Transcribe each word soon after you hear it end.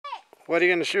What are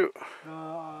you gonna shoot?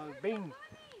 Bean.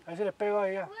 Ahí se le pegó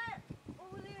allá.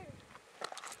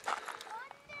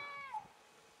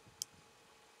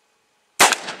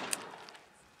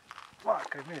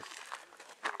 Fuck, I missed.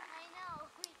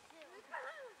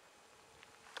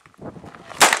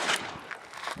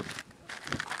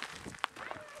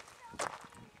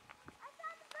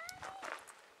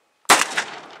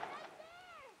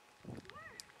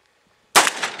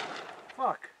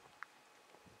 Fuck.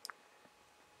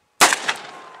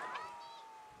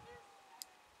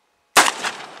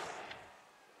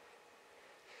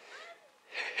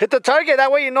 Hit the target.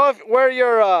 That way you know where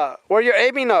you're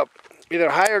aiming up, either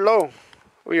high or low.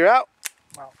 Where you're out.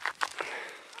 Wow.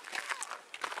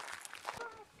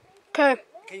 Okay.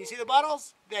 Can you see the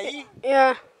bottles? De ahí?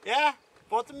 Yeah. Yeah?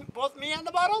 Both me and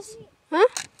the bottles? Huh?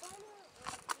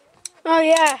 Oh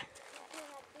yeah.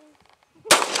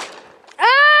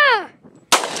 Ah!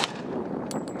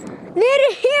 Need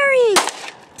a hearing.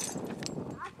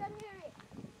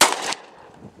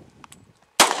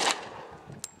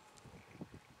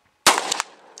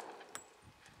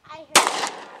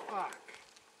 Fuck.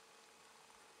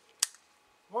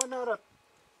 1 out of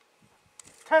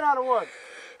 10 out of 1.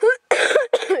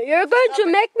 You're going to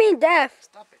make me deaf.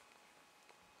 Stop it.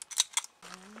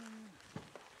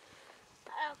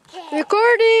 Okay.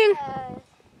 Recording.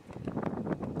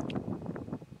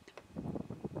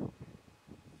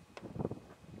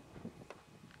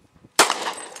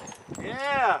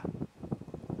 Yeah!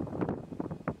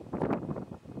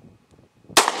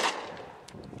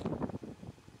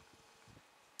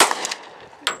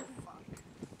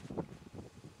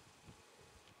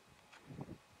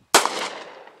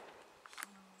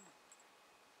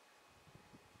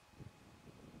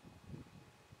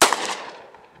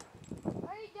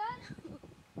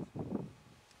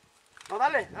 No,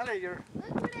 dale, you're...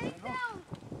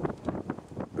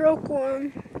 Broke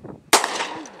one.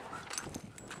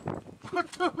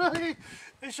 What the fuck?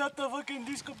 They shot the fucking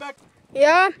disco back.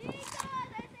 Yeah.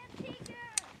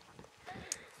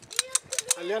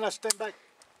 Aliana, stand back.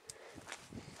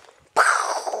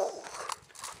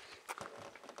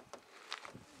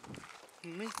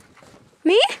 Me?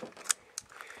 Me?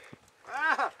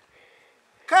 Ah!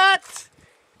 Cut!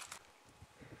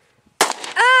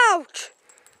 Ouch!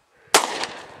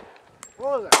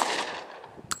 What was that?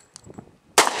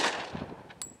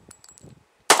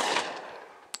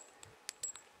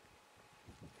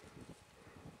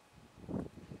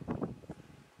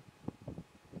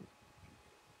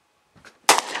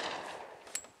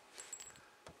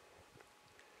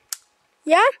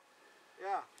 Yeah?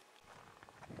 Yeah.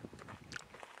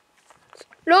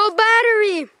 Low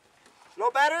battery.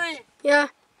 Low battery? Yeah.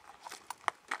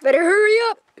 Better hurry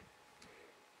up.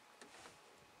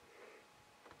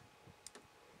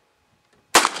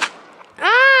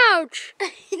 Ouch!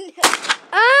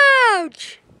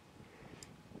 Ouch!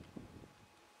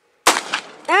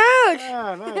 Ouch!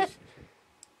 Ah, nice.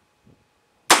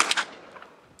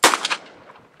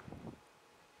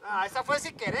 Ah, esa fue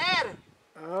sin querer.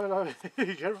 Oh, no,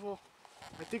 be careful.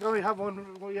 I think I only have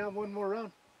one more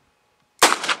round.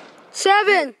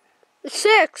 7,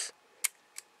 6.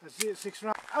 Let's see it, 6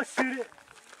 rounds. I'll shoot it.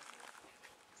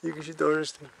 You can shoot the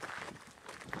orange thing.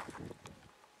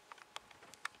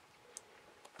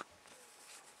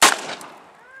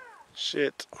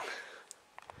 Shit.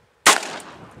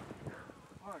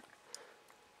 Fuck.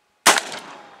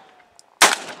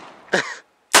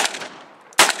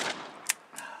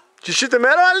 Did you shoot the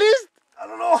metal at least? I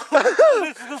don't know.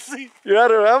 Let's see. You're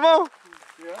out of ammo?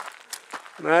 Yeah.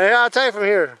 Nah, yeah, I'll tell you from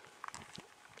here.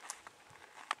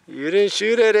 You didn't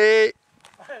shoot it, eh?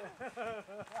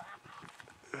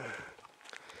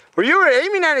 Well, you were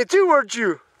aiming at it too, weren't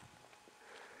you?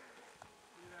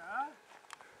 Yeah.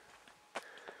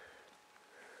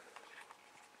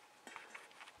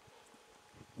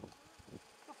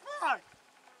 Fuck.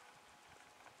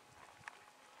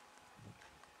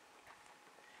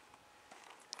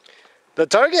 The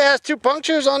target has 2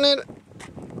 punctures on it.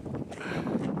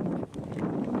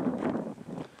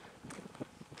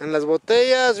 And las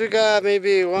botellas, we got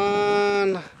maybe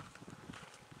 1.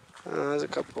 There's a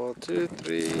couple, 2,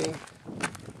 3.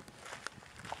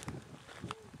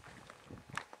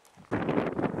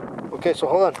 Okay, so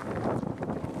hold on.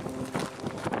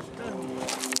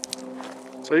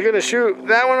 So you're gonna shoot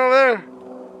that one over there?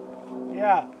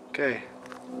 Yeah. Okay.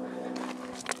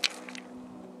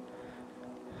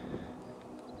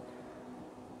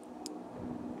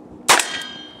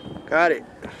 Got it.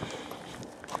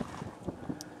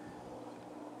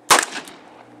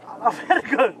 I'm very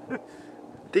good. I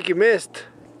think you missed.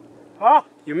 Huh?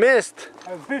 You missed.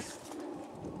 I missed.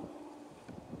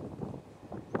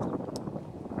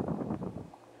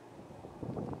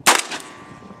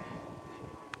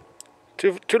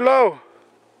 Too low.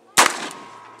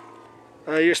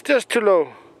 You're still too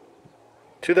low.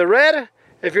 To the red.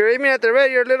 If you're aiming at the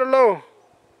red, you're a little low.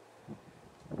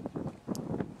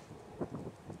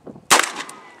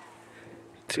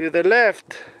 To the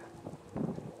left.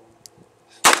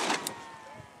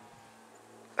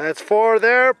 That's 4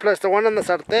 there, plus the one on the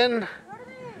sartén.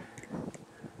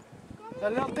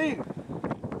 That little thing.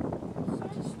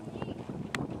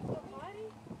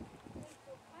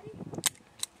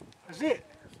 That's it.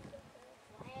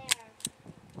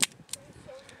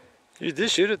 You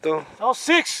did shoot it though. That was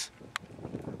 6.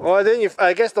 Oh, then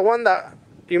I guess the one that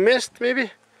you missed,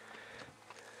 maybe?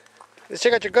 Let's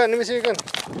check out your gun. Let me see your gun.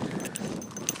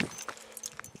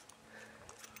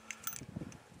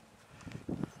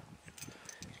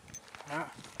 Yeah.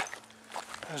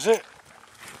 That's it.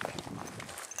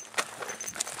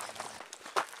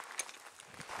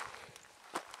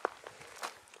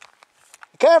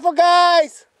 Careful,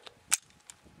 guys!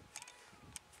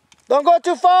 Don't go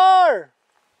too far!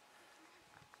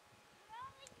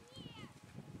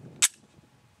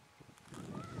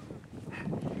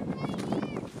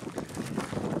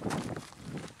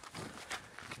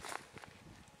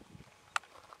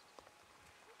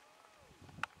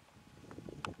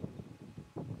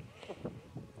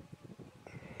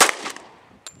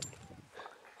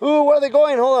 Ooh, where are they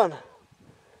going? Hold on.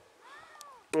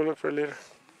 We'll look for it later.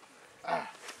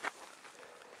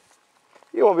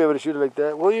 You won't be able to shoot it like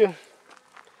that, will you?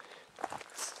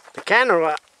 The can or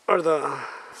what? Or the...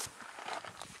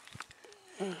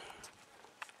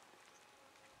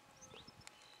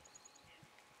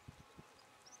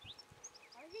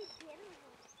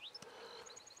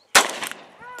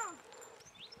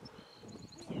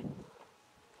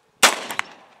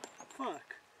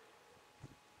 Fuck.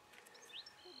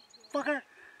 Fucker.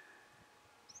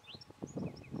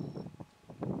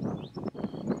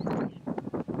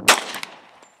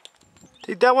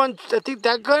 I think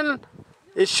that gun,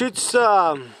 it shoots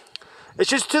to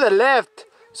the left,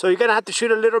 so you're gonna have to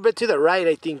shoot a little bit to the right,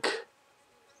 I think.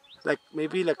 Like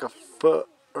maybe like a foot,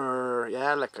 or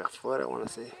yeah, like a foot, I want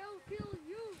to say.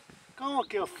 Como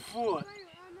que a foot?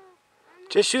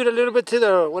 Just shoot a little bit to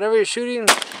the whatever you're shooting.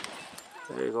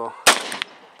 There you go.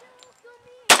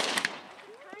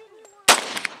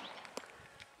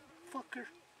 Fucker.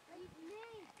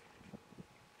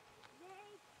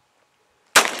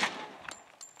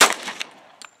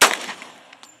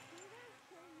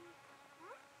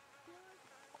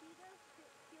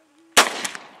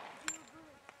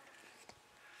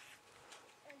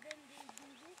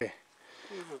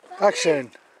 Action.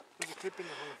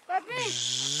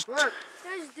 Papi, What?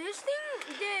 does this thing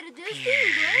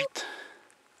broke?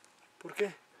 ¿Por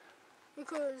qué?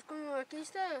 Because como aquí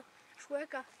está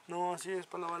chueca. No, así es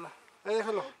para la bala. Ahí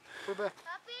déjalo. Put it back.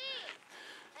 Papi,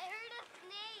 I heard a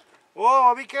snake.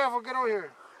 Whoa, be careful, get over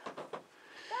here.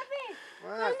 Papi,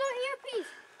 What? there's no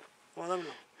earpiece. Oh,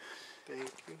 dámelo. Thank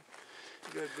you.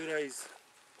 You got good eyes.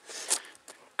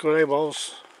 Good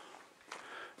eyeballs.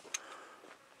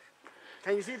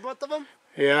 Can you see both of them?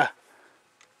 Yeah.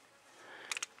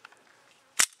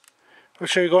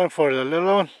 Which are you going for? The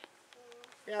little one?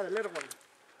 Yeah, the little one.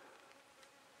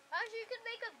 Actually, you could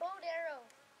make a bow and arrow.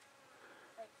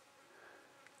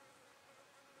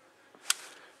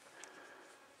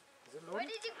 Is it Where loaded?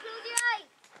 did you close your eye?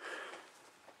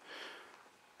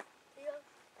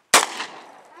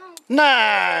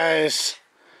 Nice!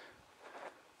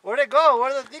 Where'd it go?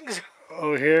 Where are the things?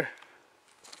 Over here.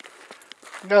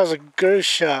 That was a good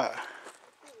shot.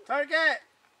 Target!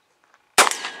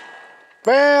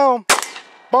 Bam!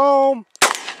 Boom!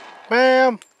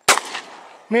 Bam!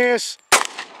 Miss!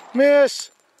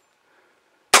 Miss!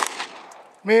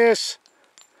 Miss!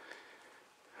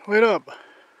 Wait up.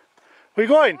 Where you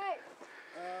going?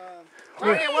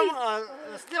 Target one more.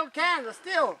 The steel can, the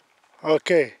steel.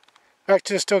 Okay. Back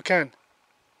to the still can.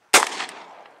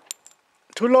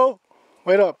 Too low?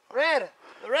 Wait up. Red.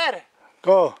 The red.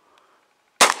 Go.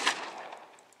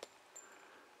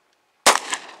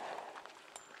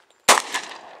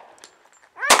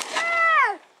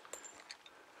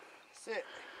 Sit.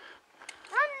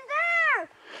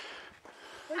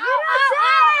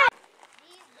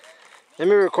 Let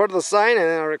me record the sign and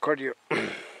then I'll record you.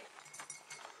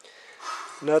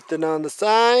 Nothing on the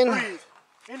sign. Breathe.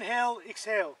 Inhale,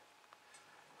 exhale.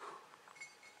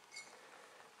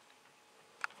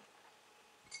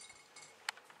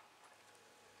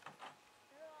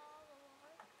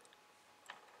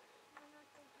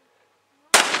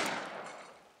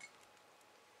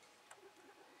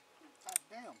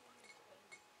 Damn.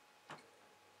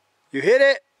 You hit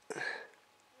it.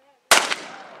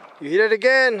 You hit it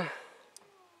again.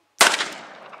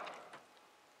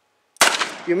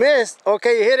 You missed.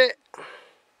 Okay, you hit it.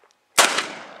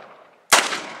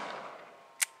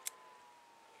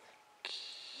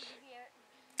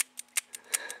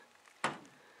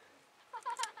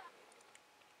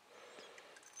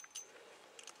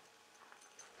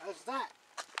 How's that?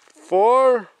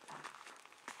 4.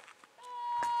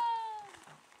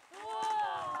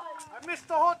 I missed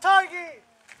the whole target.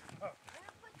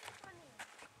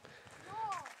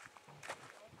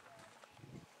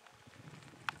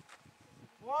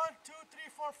 1, 2, 3,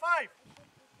 4, 5.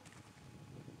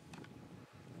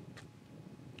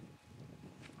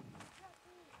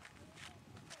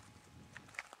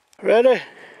 Ready?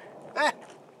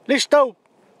 Listo.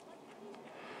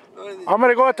 I'm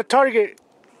gonna go at the target.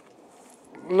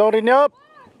 Loading up.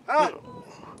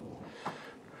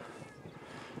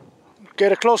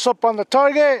 Get a close up on the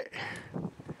target.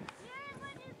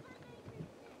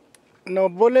 No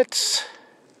bullets.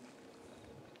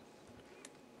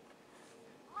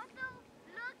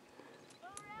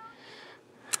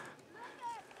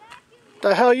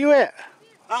 The hell you at?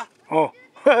 Huh? Oh.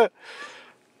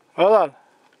 Hold on.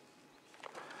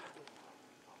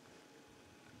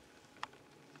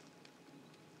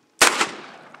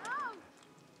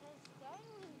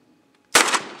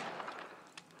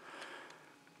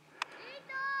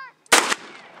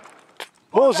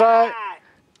 Bullseye.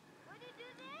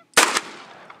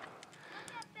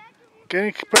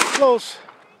 Getting pretty close.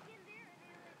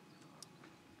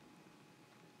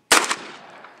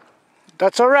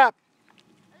 That's a wrap.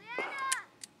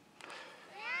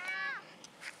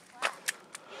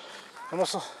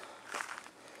 Vamos.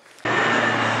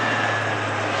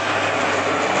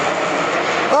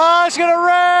 Oh, it's gonna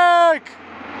wreck!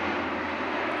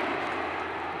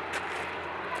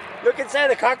 Look inside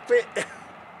the cockpit.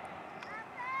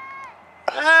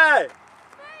 Hey!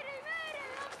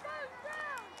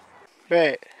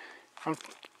 Wait, I'm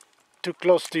too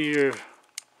close to you.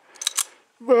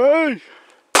 Hey!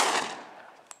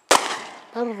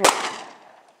 I don't know.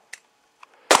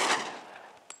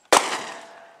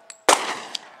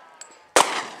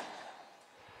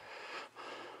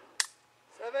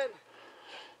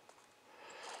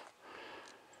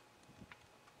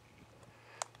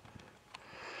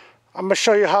 I'm gonna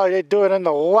show you how they do it in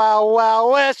the Wild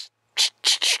Wild West.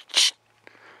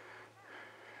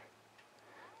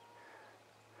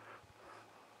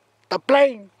 The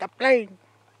plane, the plane.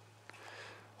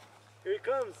 Here he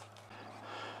comes.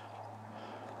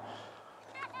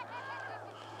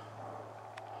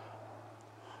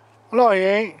 No, he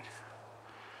ain't.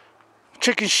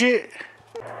 Chicken shit.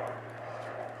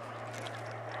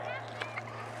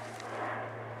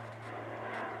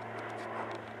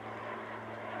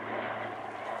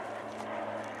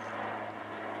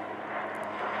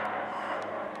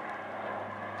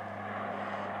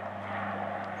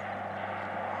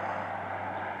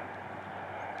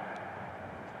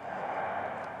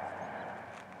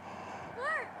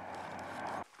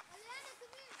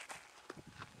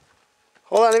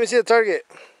 Hold on, let me see the target.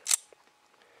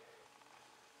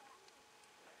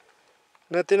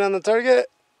 Nothing on the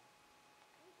target?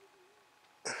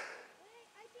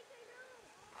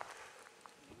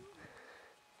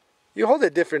 You hold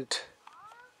it different.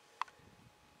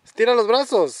 Estira los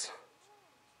brazos.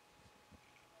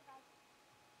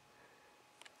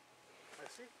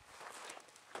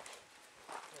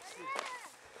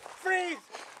 Freeze!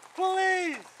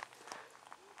 Police!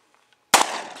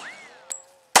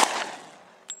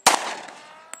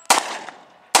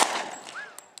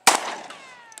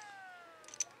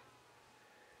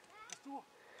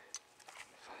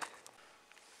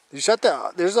 You shot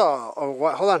the, there's a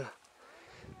what, hold on.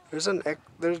 There's an,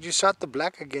 there, you shot the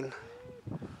black again.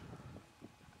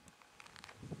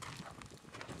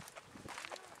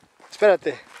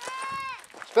 Espérate.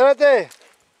 Espérate.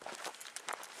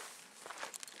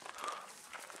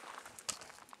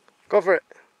 Go for it.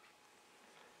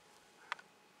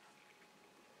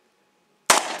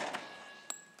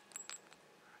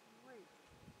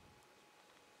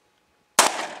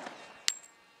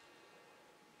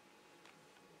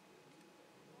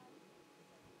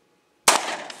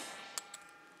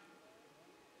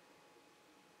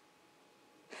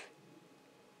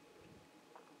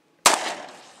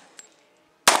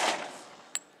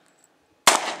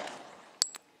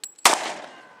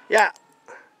 Yeah.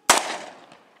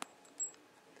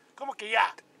 ¿Cómo que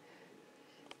ya?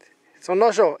 So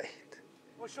no show.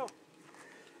 What show?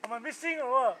 Am I missing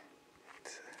or what?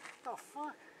 What the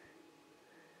fuck?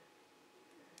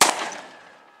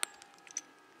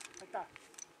 Like that.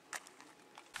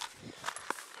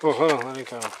 Oh, hold on, let me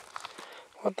count.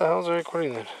 What the hell's the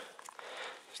recording then?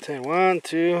 It's 10. 1,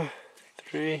 2,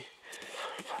 3,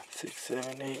 4, 5, 6,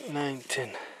 7, 8, 9,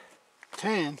 10.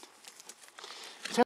 10.